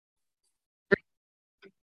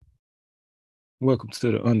Welcome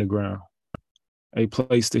to the underground, a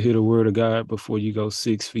place to hear the word of God before you go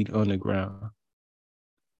 6 feet underground.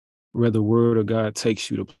 Where the word of God takes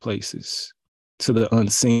you to places, to the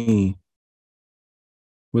unseen,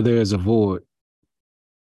 where there is a void,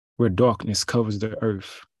 where darkness covers the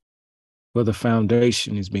earth, where the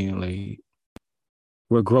foundation is being laid,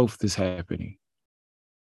 where growth is happening,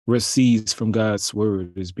 where seeds from God's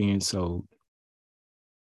word is being sowed,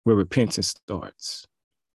 where repentance starts,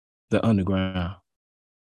 the underground.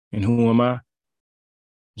 And who am I?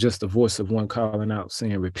 Just the voice of one calling out,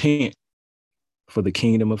 saying, repent, for the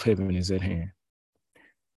kingdom of heaven is at hand.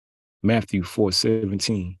 Matthew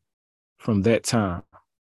 4:17. From that time,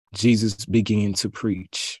 Jesus began to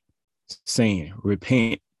preach, saying,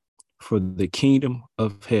 repent, for the kingdom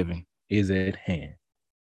of heaven is at hand.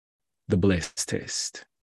 The blessed test.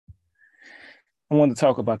 I want to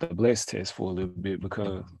talk about the blessed test for a little bit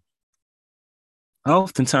because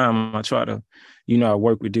oftentimes I try to, I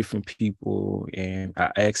work with different people and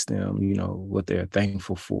I ask them, what they're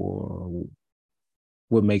thankful for,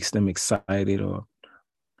 what makes them excited, or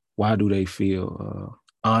why do they feel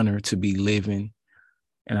honored to be living.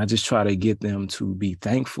 And I just try to get them to be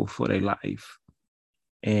thankful for their life.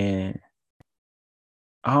 And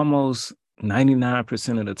almost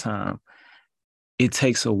 99% of the time, it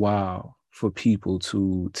takes a while for people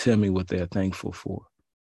to tell me what they're thankful for.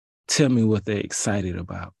 Tell me what they're excited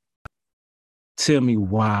about. Tell me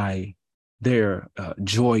why they're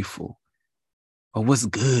joyful. Or what's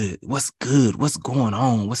good, what's going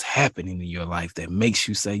on, what's happening in your life that makes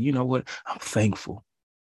you say, you know what, I'm thankful.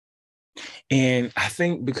 And I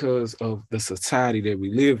think because of the society that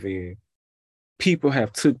we live in, people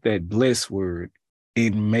have took that blessed word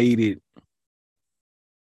and made it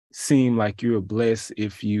seem like you're blessed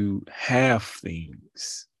if you have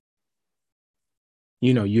things.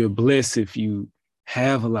 You're blessed if you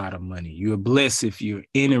have a lot of money. You're blessed if you're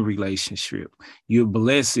in a relationship. You're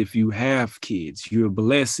blessed if you have kids. You're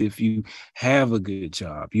blessed if you have a good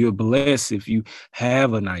job. You're blessed if you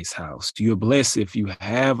have a nice house. You're blessed if you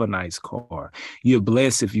have a nice car. You're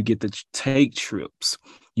blessed if you get to take trips.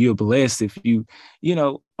 You're blessed if you,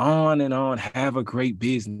 on and on, have a great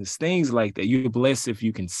business, things like that. You're blessed if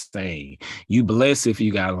you can sing. You blessed if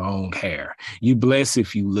you got long hair. You blessed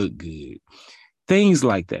if you look good. Things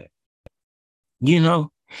like that.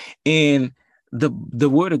 And the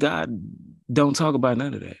word of God don't talk about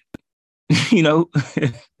none of that.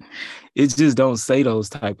 It just don't say those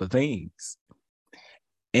type of things.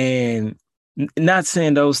 And not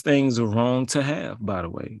saying those things are wrong to have, by the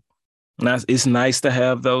way. It's nice to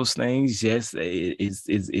have those things. Yes,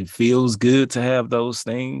 it feels good to have those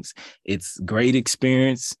things. It's great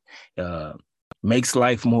experience. Makes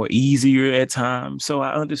life more easier at times. So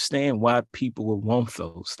I understand why people would want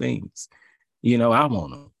those things. I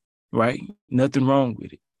want them, right? Nothing wrong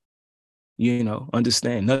with it.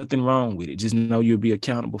 Understand, nothing wrong with it. Just know you'll be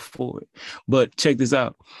accountable for it. But check this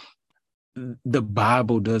out. The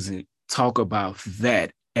Bible doesn't talk about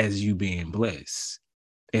that as you being blessed.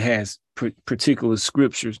 It has particular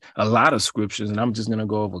scriptures, a lot of scriptures, and I'm just going to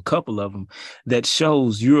go over a couple of them that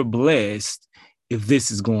shows you're blessed if this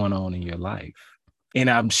is going on in your life. And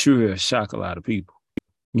I'm sure it'll shock a lot of people.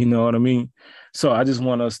 You know what I mean? So I just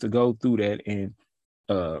want us to go through that. And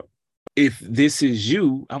if this is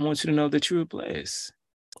you, I want you to know that you're blessed.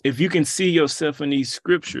 If you can see yourself in these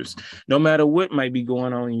scriptures, no matter what might be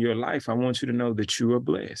going on in your life, I want you to know that you are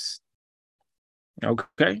blessed.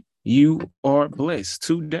 Okay? You are blessed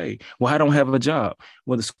today. Well, I don't have a job.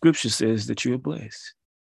 Well, the scripture says that you're blessed.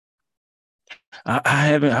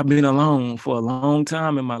 I've been alone for a long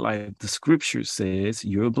time in my life. The scripture says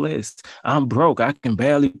you're blessed. I'm broke. I can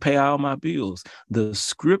barely pay all my bills. The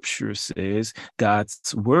scripture says,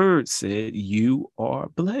 God's word said you are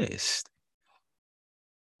blessed.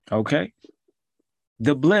 Okay?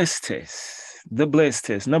 The blessed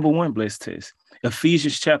test. Number one blessed test.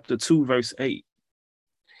 Ephesians chapter 2, verse 8.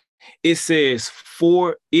 It says,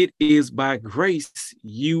 for it is by grace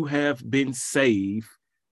you have been saved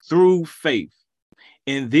through faith.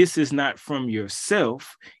 And this is not from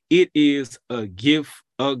yourself. It is a gift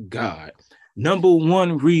of God. Number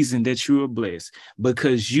one reason that you are blessed,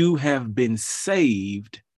 because you have been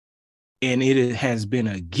saved and it has been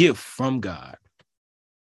a gift from God.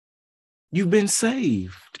 You've been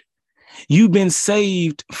saved. You've been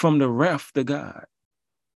saved from the wrath of God.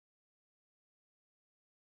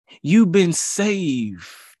 You've been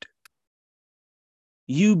saved.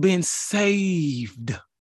 You've been saved.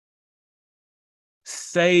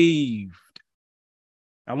 Saved.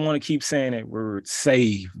 I want to keep saying that word,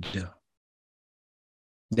 saved.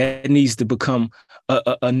 That needs to become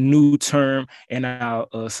a new term in our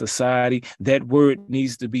society. That word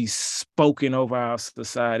needs to be spoken over our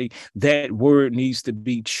society. That word needs to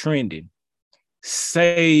be trending.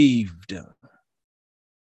 Saved.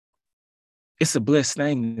 It's a blessed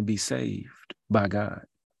thing to be saved by God.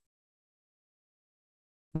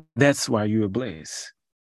 That's why you're blessed.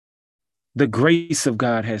 The grace of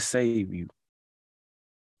God has saved you.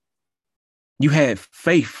 You had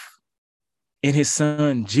faith in his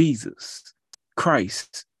son, Jesus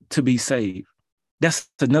Christ, to be saved. That's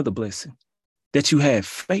another blessing, that you had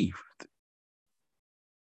faith.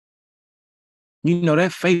 You know,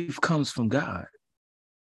 that faith comes from God.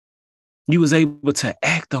 You was able to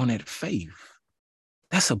act on that faith.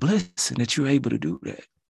 That's a blessing that you're able to do that.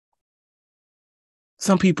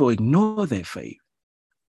 Some people ignore that faith,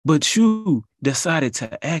 but you decided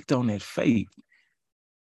to act on that faith.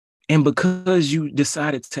 And because you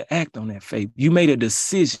decided to act on that faith, you made a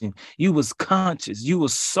decision. You was conscious. You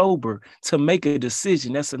was sober to make a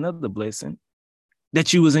decision. That's another blessing.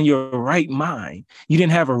 That you was in your right mind. You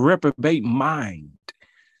didn't have a reprobate mind.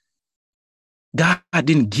 God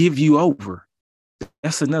didn't give you over.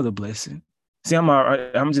 That's another blessing. See,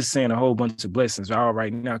 I'm just saying a whole bunch of blessings all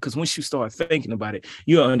right now, because once you start thinking about it,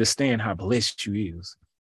 you'll understand how blessed you is.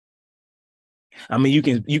 I mean,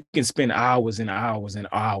 you can spend hours and hours and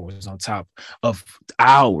hours on top of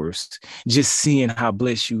hours just seeing how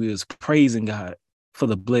blessed you is, praising God for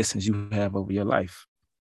the blessings you have over your life.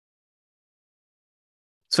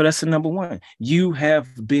 So that's the number one. You have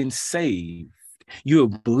been saved. You're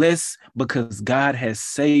blessed because God has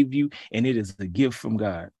saved you, and it is a gift from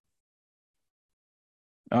God.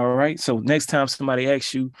 All right. So next time somebody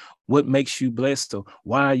asks you what makes you blessed, or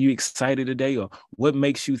why are you excited today, or what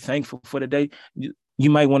makes you thankful for the day, you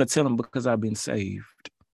might want to tell them, because I've been saved.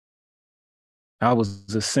 I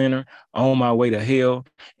was a sinner on my way to hell,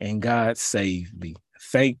 and God saved me.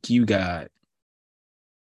 Thank you, God.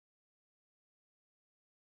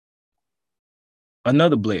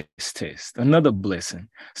 Another blessed test, another blessing.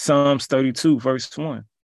 Psalms 32, verse 1.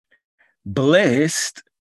 Blessed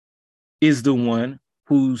is the one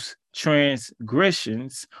whose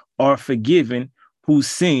transgressions are forgiven, whose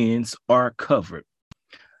sins are covered.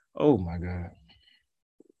 Oh my God.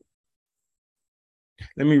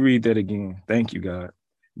 Let me read that again. Thank you, God.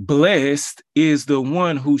 Blessed is the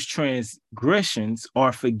one whose transgressions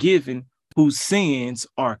are forgiven, whose sins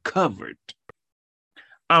are covered.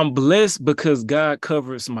 I'm blessed because God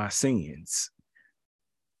covers my sins.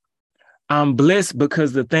 I'm blessed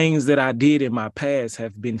because the things that I did in my past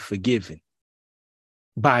have been forgiven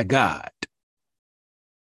by God.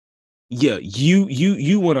 Yeah,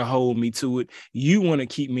 you want to hold me to it. You want to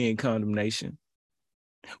keep me in condemnation.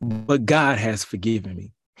 But God has forgiven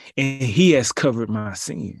me, and he has covered my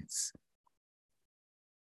sins.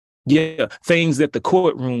 Yeah, things that the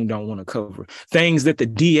courtroom don't want to cover, things that the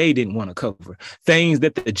DA didn't want to cover, things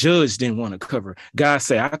that the judge didn't want to cover. God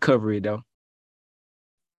say, I cover it though.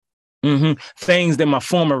 Things that my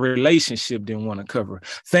former relationship didn't want to cover,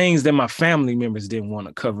 things that my family members didn't want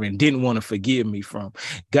to cover and didn't want to forgive me from.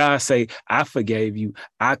 God say, I forgave you.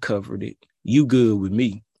 I covered it. You good with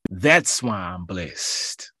me. That's why I'm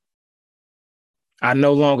blessed. I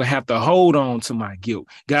no longer have to hold on to my guilt.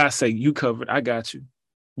 God say, you covered. I got you.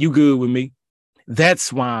 You good with me.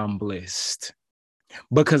 That's why I'm blessed.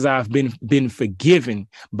 Because I've been forgiven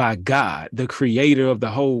by God, the creator of the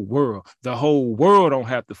whole world. The whole world don't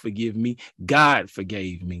have to forgive me. God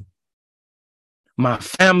forgave me. My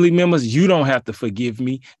family members, you don't have to forgive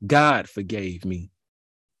me. God forgave me.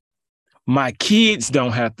 My kids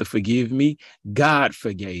don't have to forgive me. God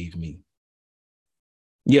forgave me.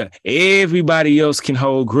 Yeah, everybody else can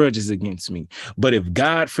hold grudges against me. But if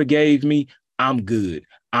God forgave me, I'm good.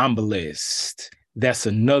 I'm blessed. That's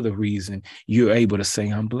another reason you're able to say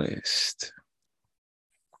I'm blessed.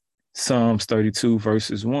 Psalms 32,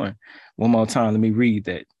 verses 1. One more time, let me read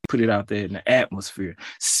that. Put it out there in the atmosphere.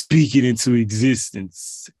 Speak it into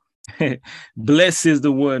existence. Blessed is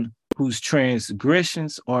the one whose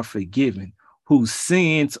transgressions are forgiven, whose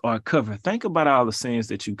sins are covered. Think about all the sins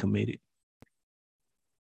that you committed.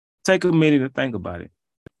 Take a minute to think about it.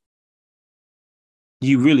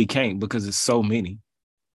 You really can't, because it's so many.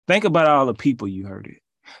 Think about all the people you hurted.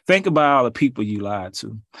 Think about all the people you lied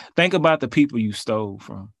to. Think about the people you stole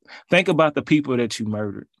from. Think about the people that you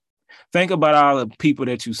murdered. Think about all the people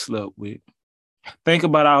that you slept with. Think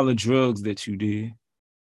about all the drugs that you did.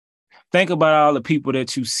 Think about all the people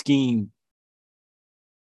that you schemed.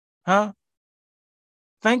 Huh?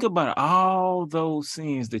 Think about all those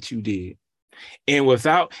sins that you did. And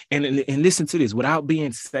and listen to this, without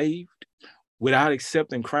being saved, without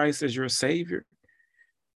accepting Christ as your savior,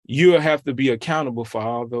 you'll have to be accountable for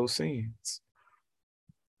all those sins.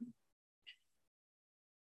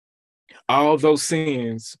 All those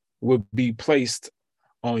sins will be placed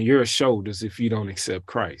on your shoulders if you don't accept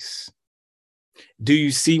Christ. Do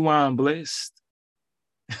you see why I'm blessed?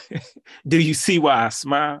 Do you see why I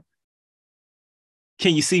smile?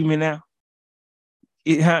 Can you see me now?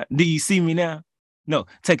 Do you see me now? No,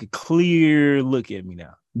 take a clear look at me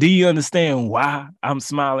now. Do you understand why I'm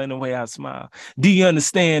smiling the way I smile? Do you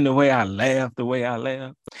understand the way I laugh the way I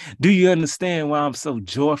laugh? Do you understand why I'm so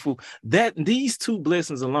joyful? That these two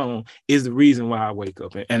blessings alone is the reason why I wake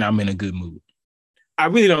up and I'm in a good mood. I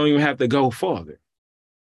really don't even have to go farther.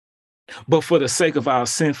 But for the sake of our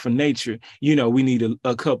sinful nature, we need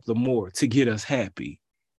a couple of more to get us happy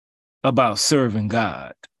about serving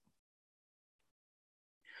God.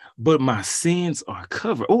 But my sins are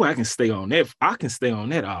covered. Oh, I can stay on that. I can stay on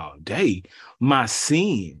that all day. My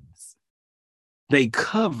sins, they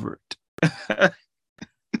covered.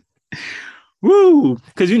 Woo!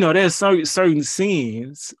 Because there's certain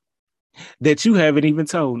sins that you haven't even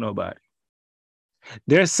told nobody.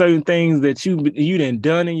 There's certain things that you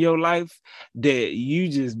done in your life that you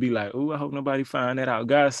just be like, oh, I hope nobody find that out.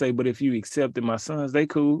 God say, but if you accepted my sons, they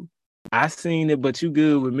cool. I seen it, but you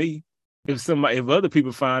good with me. If other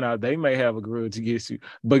people find out, they may have a grudge against you.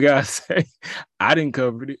 But God say, I didn't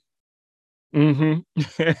cover it.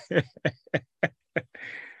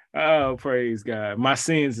 Oh, praise God. My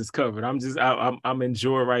sins is covered. I'm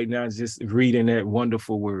enjoying right now just reading that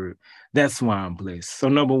wonderful word. That's why I'm blessed. So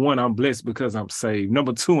number one, I'm blessed because I'm saved.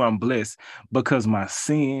 Number two, I'm blessed because my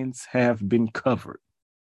sins have been covered.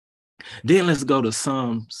 Then let's go to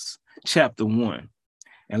Psalms chapter 1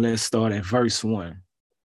 and let's start at verse 1.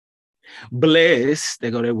 Blessed,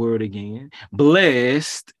 there go that word again.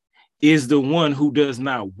 Blessed is the one who does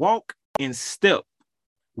not walk in step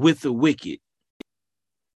with the wicked.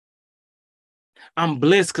 I'm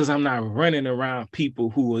blessed because I'm not running around people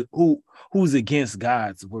who's against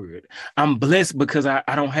God's word. I'm blessed because I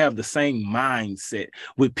don't have the same mindset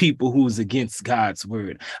with people who's against God's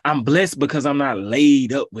word. I'm blessed because I'm not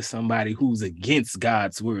laid up with somebody who's against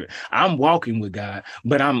God's word. I'm walking with God,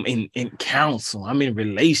 but I'm in counsel. I'm in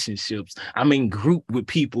relationships. I'm in group with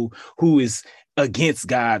people who is against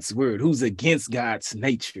God's word, who's against God's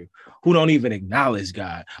nature, who don't even acknowledge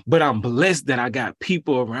God. But I'm blessed that I got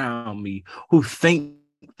people around me who think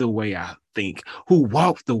the way I think, who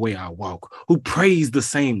walk the way I walk, who praise the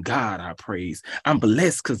same God I praise. I'm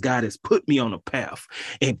blessed because God has put me on a path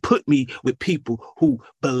and put me with people who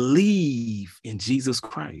believe in Jesus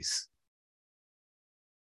Christ.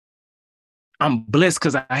 I'm blessed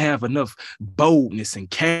because I have enough boldness and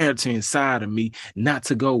character inside of me not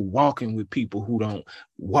to go walking with people who don't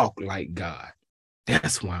walk like God.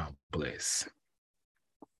 That's why I'm blessed.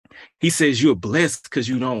 He says you're blessed because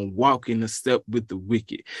you don't walk in the step with the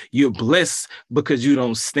wicked. You're blessed because you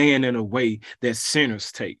don't stand in a way that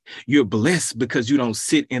sinners take. You're blessed because you don't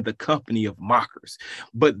sit in the company of mockers,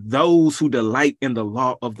 but those who delight in the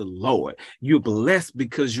law of the Lord. You're blessed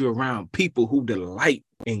because you're around people who delight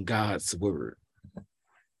in God's word.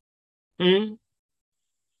 Do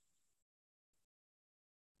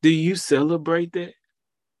you celebrate that?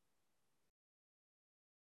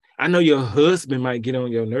 I know your husband might get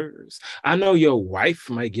on your nerves. I know your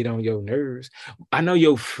wife might get on your nerves. I know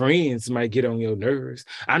your friends might get on your nerves.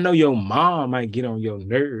 I know your mom might get on your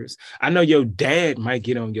nerves. I know your dad might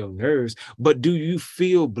get on your nerves. But do you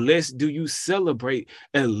feel blessed? Do you celebrate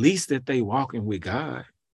at least that they walking with God?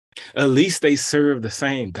 At least they serve the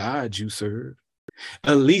same God you serve.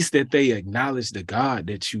 At least that they acknowledge the God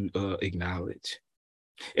that you acknowledge.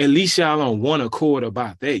 At least y'all on one accord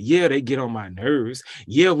about that. Yeah, they get on my nerves.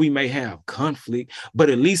 Yeah, we may have conflict,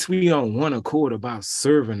 but at least we on one accord about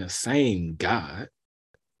serving the same God.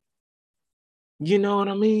 You know what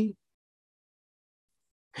I mean?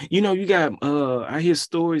 You got I hear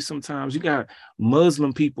stories sometimes. You got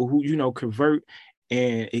Muslim people who, convert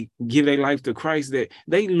and give their life to Christ, that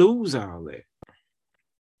they lose all that.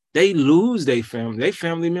 They lose their family. Their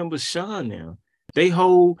family members shun them. They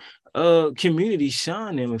whole community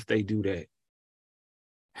shun them if they do that.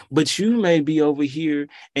 But you may be over here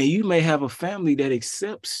and you may have a family that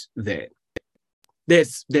accepts that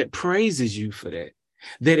praises you for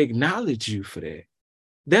that acknowledge you for that.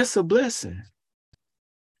 That's a blessing.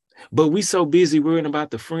 But we so busy worrying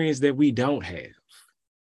about the friends that we don't have.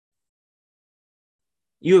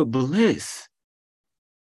 You're blessed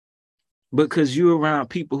because you're around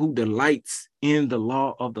people who delights in the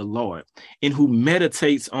law of the Lord and who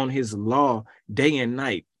meditates on his law day and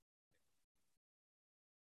night.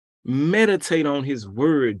 Meditate on his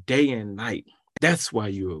word day and night. That's why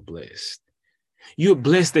you are blessed. You're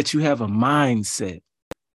blessed that you have a mindset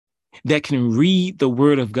that can read the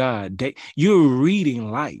word of God. You're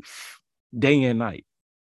reading life day and night.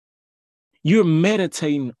 You're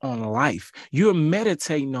meditating on life. You're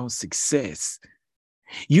meditating on success.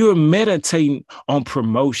 You're meditating on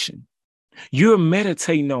promotion. You're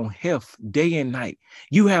meditating on health day and night.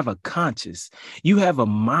 You have a conscience. You have a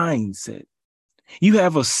mindset. You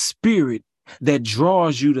have a spirit that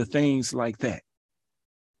draws you to things like that.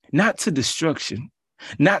 Not to destruction,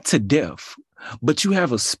 not to death, but you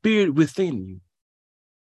have a spirit within you.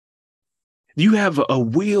 You have a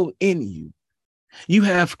will in you. You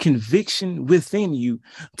have conviction within you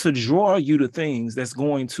to draw you to things that's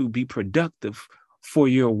going to be productive for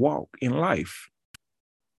your walk in life.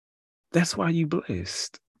 That's why you're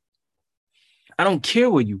blessed. I don't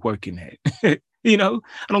care where you're working at. I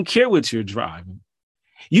don't care what you're driving.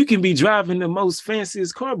 You can be driving the most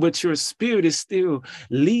fanciest car, but your spirit is still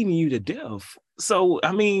leading you to death. So,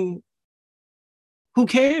 who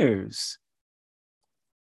cares?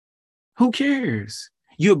 Who cares?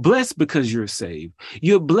 You're blessed because you're saved.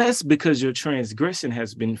 You're blessed because your transgression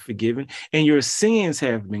has been forgiven and your sins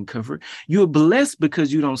have been covered. You're blessed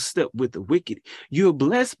because you don't step with the wicked. You're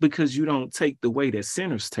blessed because you don't take the way that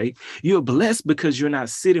sinners take. You're blessed because you're not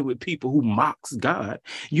sitting with people who mocks God.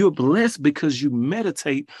 You're blessed because you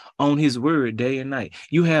meditate on his word day and night.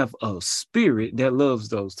 You have a spirit that loves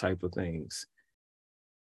those type of things.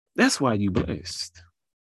 That's why you're blessed.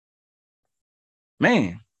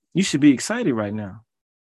 Man, you should be excited right now.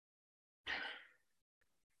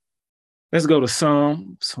 Let's go to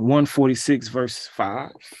Psalms 146, verse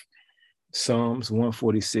 5. Psalms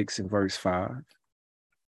 146 and verse 5.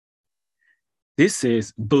 This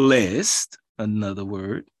says, blessed, another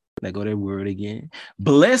word. Let go that word again.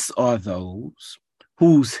 Blessed are those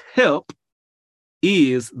whose help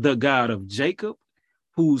is the God of Jacob,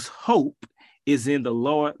 whose hope is in the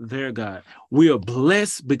Lord their God. We are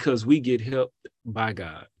blessed because we get help by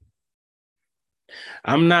God.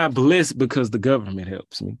 I'm not blessed because the government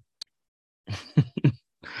helps me.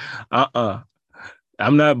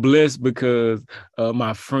 I'm not blessed because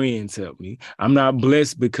my friends help me. I'm not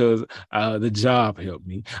blessed because the job helped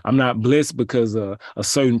me. I'm not blessed because a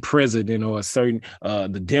certain president or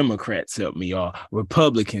the Democrats help me, or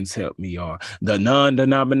Republicans help me, or the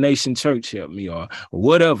non-denomination church help me, or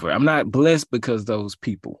whatever. I'm not blessed because those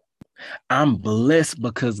people. I'm blessed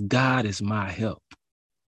because God is my help.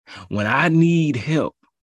 When I need help,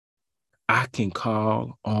 I can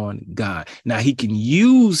call on God. Now, he can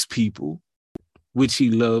use people, which he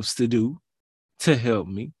loves to do, to help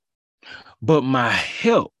me. But my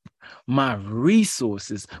help, my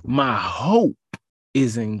resources, my hope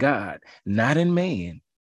is in God, not in man.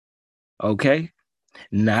 Okay?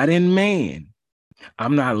 Not in man.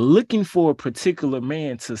 I'm not looking for a particular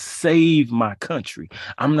man to save my country.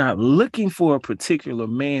 I'm not looking for a particular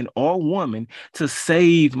man or woman to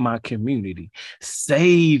save my community,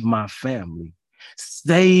 save my family,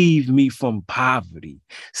 save me from poverty,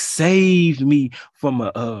 save me from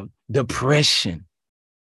a depression.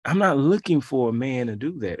 I'm not looking for a man to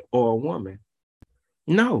do that, or a woman.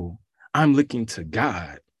 No, I'm looking to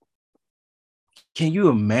God. Can you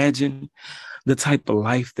imagine the type of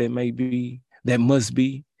life that must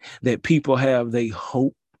be, that people have their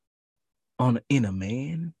hope in a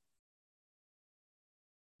man?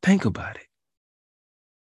 Think about it.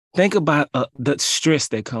 Think about the stress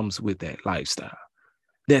that comes with that lifestyle,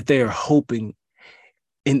 that they're hoping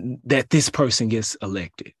that this person gets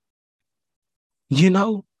elected.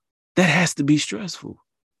 That has to be stressful.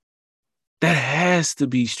 That has to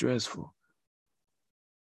be stressful.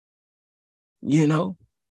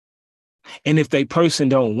 And if they person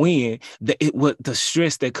don't win, the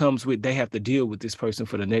stress that comes with, they have to deal with this person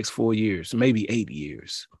for the next 4 years, maybe 8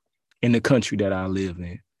 years in the country that I live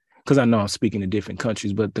in. Because I know I'm speaking in different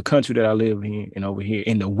countries, but the country that I live in and over here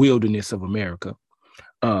in the wilderness of America,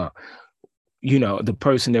 the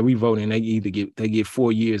person that we vote in, they get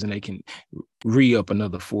 4 years and they can re-up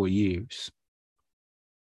another 4 years.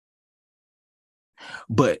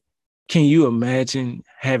 But can you imagine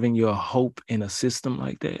having your hope in a system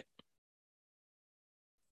like that?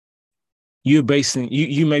 You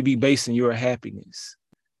may be basing your happiness,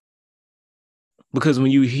 because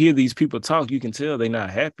when you hear these people talk, you can tell they're not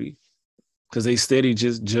happy, because they steady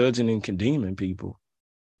just judging and condemning people.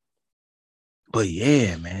 But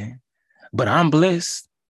yeah, man. But I'm blessed,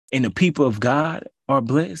 and the people of God are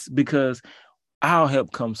blessed because our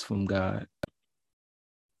help comes from God,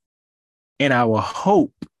 and our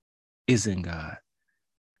hope is in God.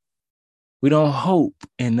 We don't hope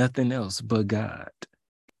in nothing else but God.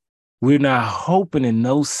 We're not hoping in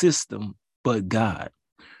no system but God.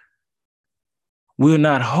 We're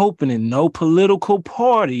not hoping in no political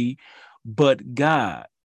party but God.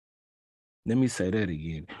 Let me say that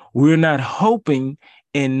again. We're not hoping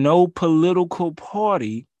in no political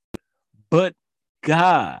party but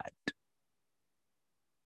God.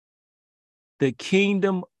 The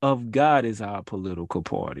kingdom of God is our political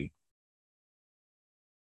party.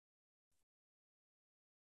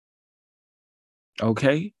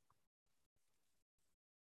 Okay?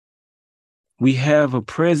 We have a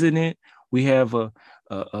president, we have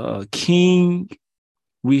a king,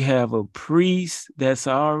 we have a priest that's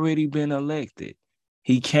already been elected.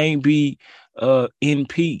 He can't be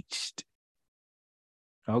impeached.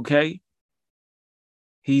 Okay?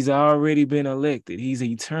 He's already been elected. He's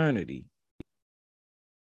eternity.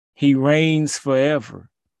 He reigns forever.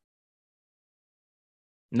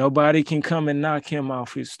 Nobody can come and knock him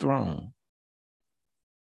off his throne.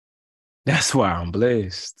 That's why I'm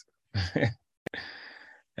blessed.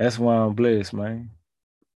 That's why I'm blessed, man.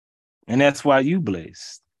 And that's why you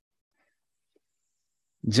blessed.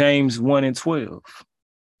 James 1 and 12.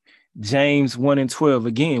 James 1 and 12.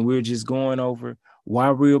 Again, we're just going over why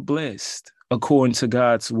we're blessed according to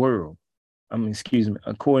God's word.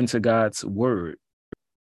 According to God's word.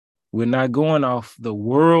 We're not going off the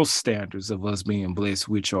world standards of us being blessed,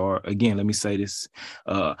 which are, again, let me say this,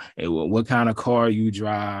 what kind of car you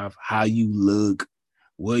drive, how you look,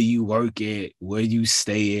 where you work at, where you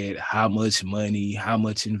stay at, how much money, how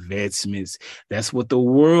much investments. That's what the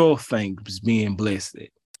world thinks being blessed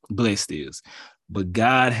is. But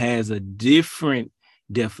God has a different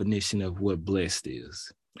definition of what blessed is.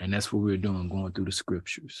 And that's what we're doing, going through the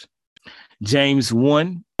scriptures. James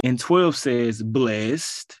 1 and 12 says,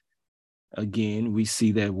 blessed, again, we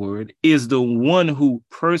see that word, is the one who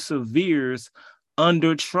perseveres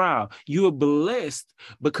under trial. You're blessed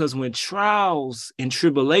because when trials and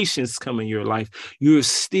tribulations come in your life, you're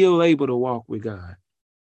still able to walk with God.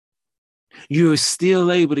 You're still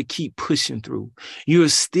able to keep pushing through. You're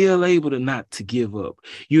still able to not to give up.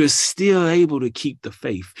 You're still able to keep the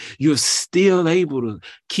faith. You're still able to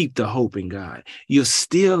keep the hope in God. You're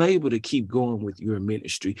still able to keep going with your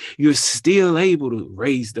ministry. You're still able to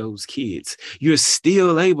raise those kids. You're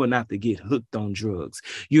still able not to get hooked on drugs.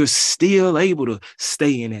 You're still able to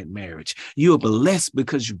stay in that marriage. You're blessed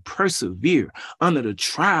because you persevere under the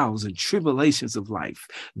trials and tribulations of life.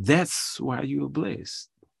 That's why you're blessed.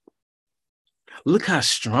 Look how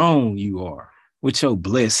strong you are with your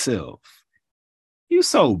blessed self. You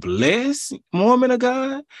so blessed, woman of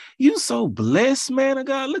God. You so blessed, man of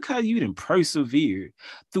God. Look how you done persevered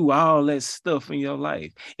through all that stuff in your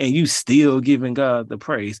life, and you still giving God the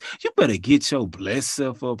praise. You better get your blessed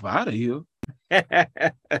self up out of here.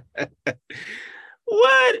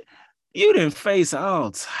 What? You didn't face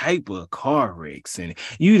all type of car wrecks, and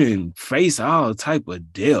you didn't face all type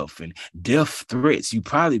of death and death threats. You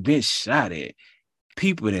probably been shot at.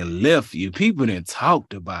 People that left you, people that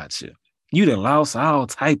talked about you. You done lost all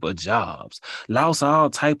type of jobs, lost all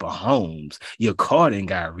type of homes. Your car done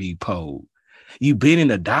got repoed. You been in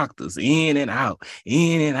the doctors, in and out,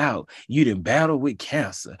 in and out. You done battled with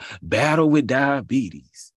cancer, battled with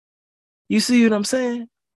diabetes. You see what I'm saying?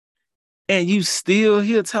 And you still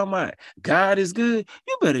here talking about God is good.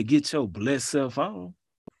 You better get your blessed self on.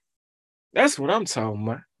 That's what I'm talking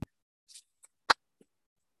about.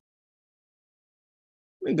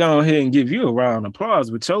 We go ahead and give you a round of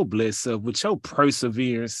applause with your blessed self, with your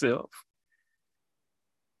persevering self.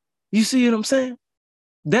 You see what I'm saying?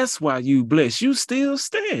 That's why you blessed. You still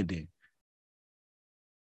standing.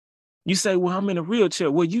 You say, well, I'm in a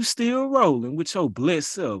wheelchair. Well, you still rolling with your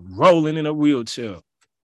blessed self, rolling in a wheelchair.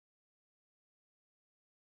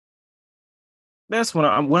 That's when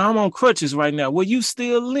I'm on crutches right now. Well, you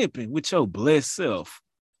still limping with your blessed self.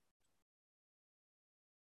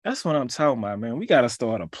 That's what I'm talking about, man. We got to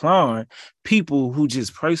start applauding people who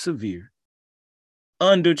just persevere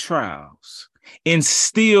under trials and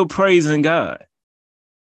still praising God.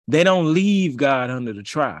 They don't leave God under the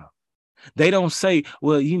trial. They don't say,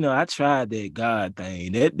 well, I tried that God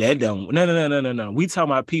thing. That don't. No. We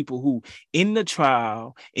talking about people who in the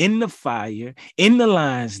trial, in the fire, in the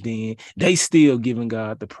lion's den, they still giving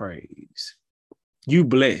God the praise. You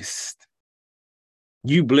blessed.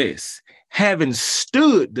 You blessed. Having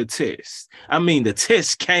stood the test. I mean, the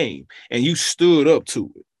test came and you stood up to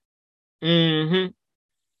it. Mm-hmm.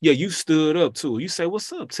 Yeah, you stood up to it. You say,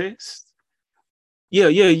 what's up, test?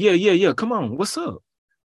 Yeah. Come on, what's up?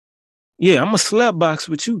 Yeah, I'm a slap box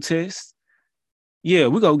with you, Test. Yeah,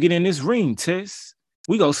 we gonna get in this ring, Test.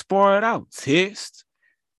 We gonna spar it out, Test.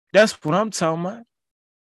 That's what I'm talking about.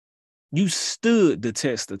 You stood the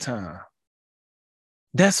test of time.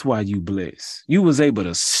 That's why you blessed. You was able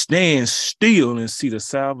to stand still and see the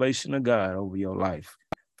salvation of God over your life.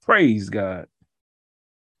 Praise God.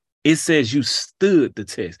 It says you stood the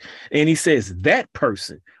test. And he says that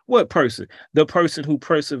person, what person? The person who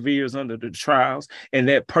perseveres under the trials, and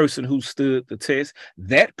that person who stood the test,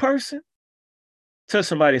 that person? Tell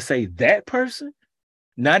somebody, say that person,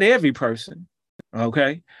 not every person.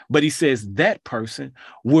 Okay. But he says that person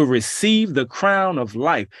will receive the crown of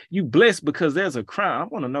life. You blessed because there's a crown. I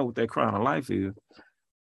want to know what that crown of life is.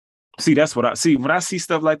 See, that's what I see. When I see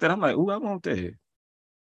stuff like that, I'm like, ooh, I want that.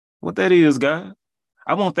 What that is, God.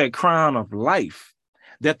 I want that crown of life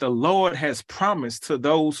that the Lord has promised to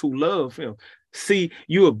those who love him. See,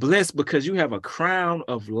 you are blessed because you have a crown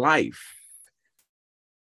of life.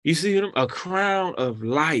 You see them? A crown of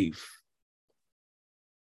life.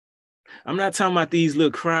 I'm not talking about these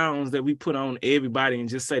little crowns that we put on everybody and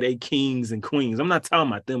just say they kings and queens. I'm not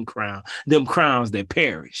talking about them crowns that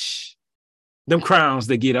perish, them crowns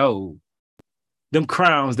that get old, them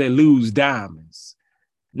crowns that lose diamonds.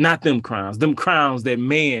 Not them crowns that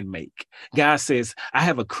man make. God says, I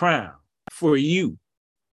have a crown for you,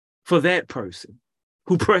 for that person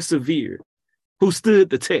who persevered, who stood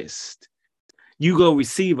the test. You go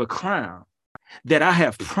receive a crown that I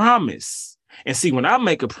have promised. And see, when I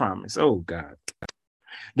make a promise, oh God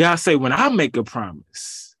say, when I make a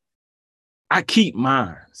promise, I keep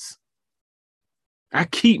mine. I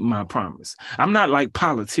keep my promise. I'm not like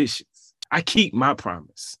politicians. I keep my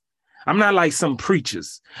promise. I'm not like some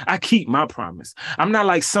preachers. I keep my promise. I'm not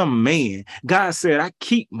like some man. God said, I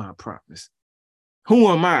keep my promise. Who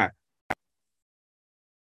am I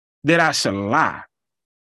that I shall lie?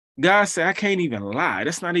 God said, I can't even lie.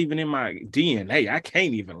 That's not even in my DNA. I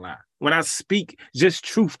can't even lie. When I speak, just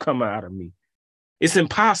truth come out of me. It's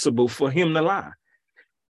impossible for him to lie.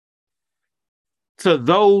 To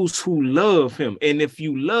those who love him. And if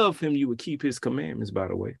you love him, you will keep his commandments, by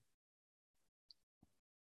the way.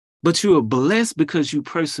 But you are blessed because you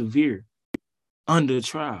persevere under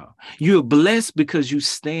trial. You are blessed because you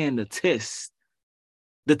stand the test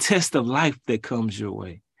of life that comes your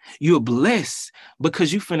way. You are blessed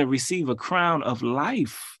because you're finna receive a crown of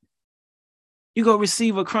life. You're going to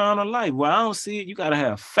receive a crown of life. Well, I don't see it. You got to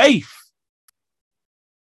have faith.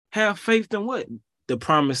 Have faith in what? The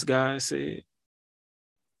promise God said.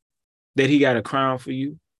 That he got a crown for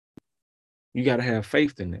you. You got to have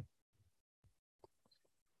faith in it.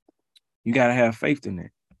 You got to have faith in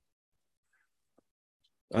it.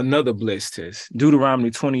 Another blessed test.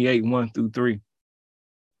 Deuteronomy 28, 1-3.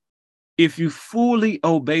 If you fully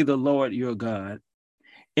obey the Lord your God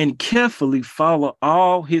and carefully follow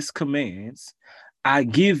all his commands I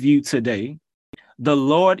give you today, the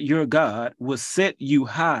Lord your God will set you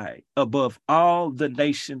high above all the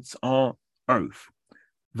nations on earth.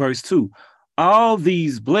 Verse 2, all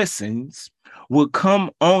these blessings will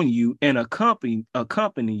come on you and accompany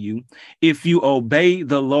you if you obey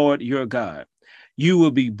the Lord your God. You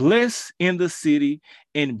will be blessed in the city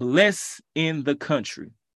and blessed in the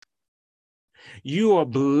country. You are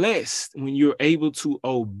blessed when you're able to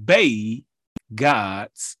obey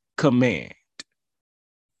God's command.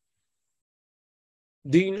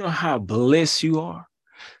 Do you know how blessed you are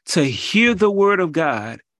to hear the word of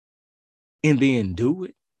God and then do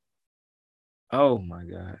it? Oh my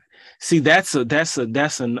God. See, that's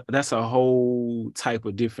a whole type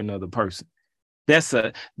of different other person. That's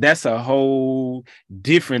a whole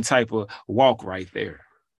different type of walk right there.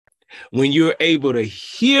 When you're able to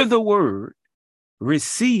hear the word,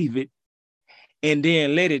 receive it, and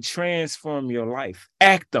then let it transform your life.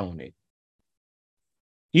 Act on it.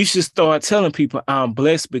 You should start telling people, I'm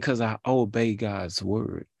blessed because I obey God's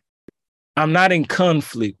word. I'm not in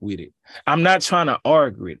conflict with it. I'm not trying to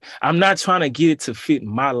argue it. I'm not trying to get it to fit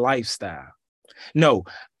my lifestyle. No,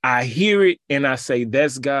 I hear it and I say,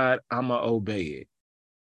 that's God, I'm going to obey it.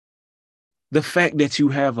 The fact that you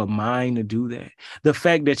have a mind to do that, the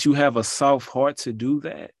fact that you have a soft heart to do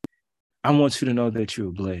that, I want you to know that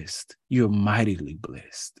you're blessed. You're mightily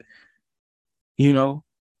blessed. You know,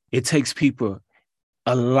 it takes people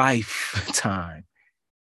a lifetime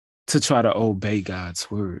to try to obey God's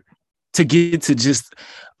word, to get to just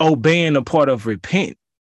obeying the part of repent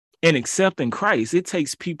and accepting Christ. It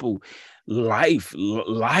takes people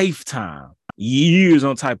lifetime, years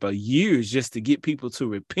on top of years just to get people to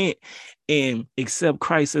repent and accept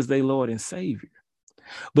Christ as their Lord and Savior.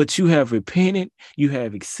 But you have repented, you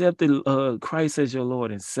have accepted Christ as your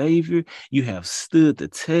Lord and Savior, you have stood the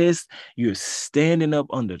test, you're standing up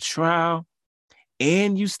under trial,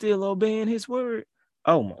 and you still obeying his word.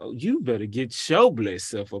 Oh, you better get your blessed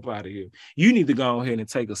self up out of here. You need to go ahead and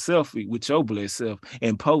take a selfie with your blessed self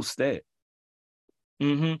and post that.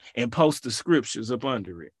 And post the scriptures up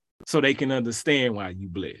under it so they can understand why you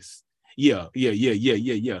blessed. Yeah.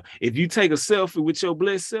 If you take a selfie with your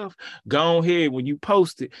blessed self, go ahead when you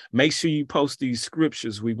post it, make sure you post these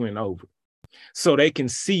scriptures we went over. So they can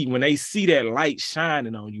see, when they see that light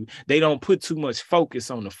shining on you, they don't put too much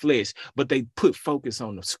focus on the flesh, but they put focus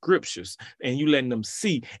on the scriptures, and you letting them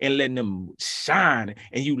see and letting them shine,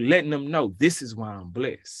 and you letting them know, this is why I'm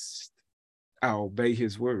blessed. I obey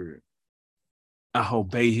his word. I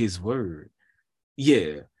obey his word.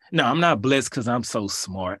 Yeah. No, I'm not blessed because I'm so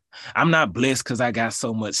smart. I'm not blessed because I got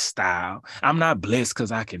so much style. I'm not blessed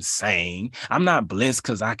because I can sing. I'm not blessed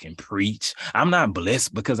because I can preach. I'm not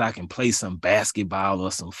blessed because I can play some basketball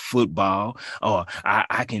or some football, or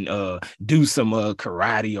I can do some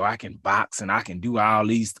karate, or I can box, and I can do all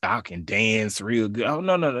these. I can dance real good. Oh,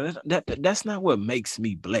 no. That's not what makes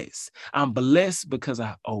me blessed. I'm blessed because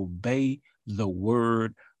I obey the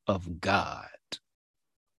word of God.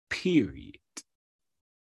 Period.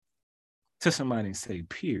 To somebody and say,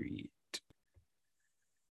 period.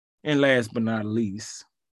 And last but not least,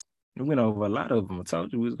 we went over a lot of them. I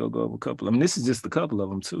told you we was going to go over a couple of them. This is just a couple of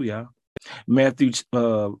them too, y'all. Matthew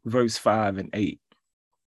verse 5 and 8.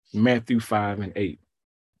 Matthew 5 and 8.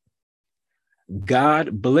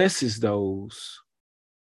 God blesses,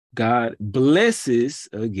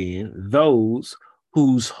 again, those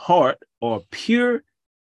whose heart are pure,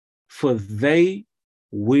 for they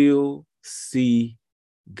will see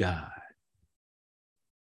God.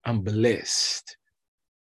 I'm blessed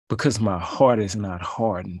because my heart is not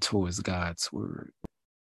hardened towards God's word.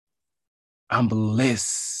 I'm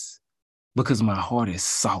blessed because my heart is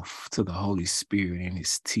soft to the Holy Spirit and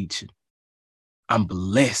his teaching. I'm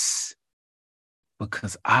blessed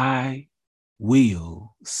because I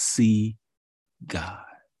will see God.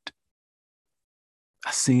 I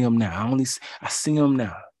see him now. I see him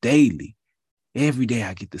now daily. Every day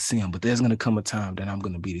I get to see him, but there's going to come a time that I'm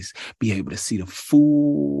going to be able to see the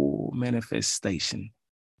full manifestation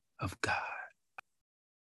of God.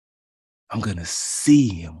 I'm going to see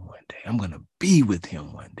him one day. I'm going to be with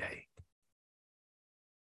him one day.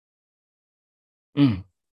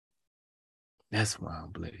 That's why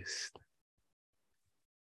I'm blessed.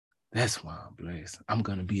 That's why I'm blessed. I'm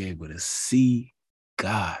going to be able to see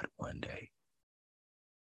God one day.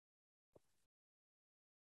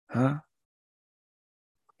 Huh?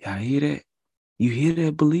 Y'all hear that? You hear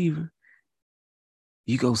that, believer?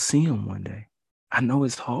 You go see him one day. I know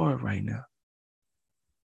it's hard right now.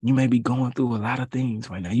 You may be going through a lot of things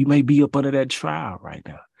right now. You may be up under that trial right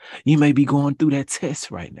now. You may be going through that test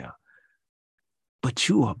right now. But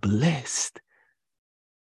you are blessed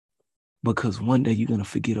because one day you're going to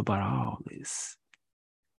forget about all this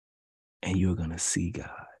and you're going to see God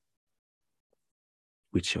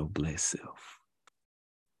with your blessed self.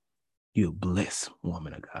 You're a blessed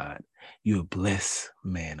woman of God. You're a blessed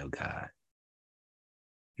man of God.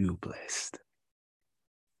 You're blessed.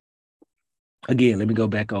 Again, let me go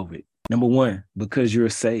back over it. Number one, because you're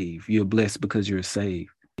saved. You're blessed because you're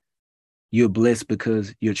saved. You're blessed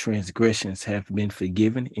because your transgressions have been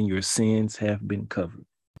forgiven and your sins have been covered.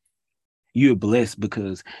 You're blessed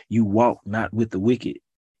because you walk not with the wicked.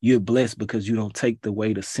 You're blessed because you don't take the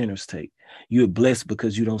way the sinners take. You're blessed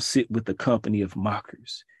because you don't sit with the company of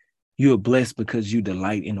mockers. You're blessed because you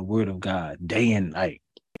delight in the word of God day and night.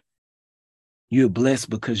 You're blessed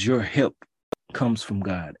because your help comes from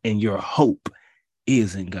God and your hope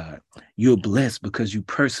is in God. You're blessed because you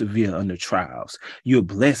persevere under trials. You're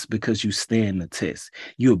blessed because you stand the test.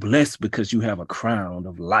 You're blessed because you have a crown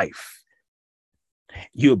of life.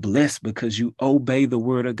 You're blessed because you obey the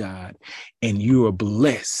word of God, and you are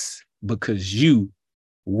blessed because you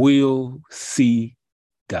will see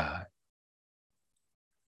God.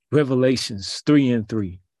 Revelations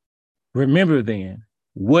 3:3. Remember then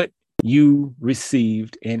what you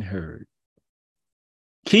received and heard.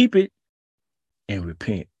 Keep it and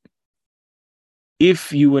repent.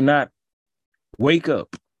 If you will not wake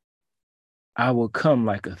up, I will come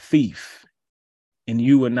like a thief, and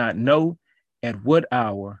you will not know at what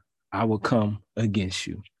hour I will come against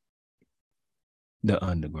you. The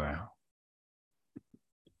underground.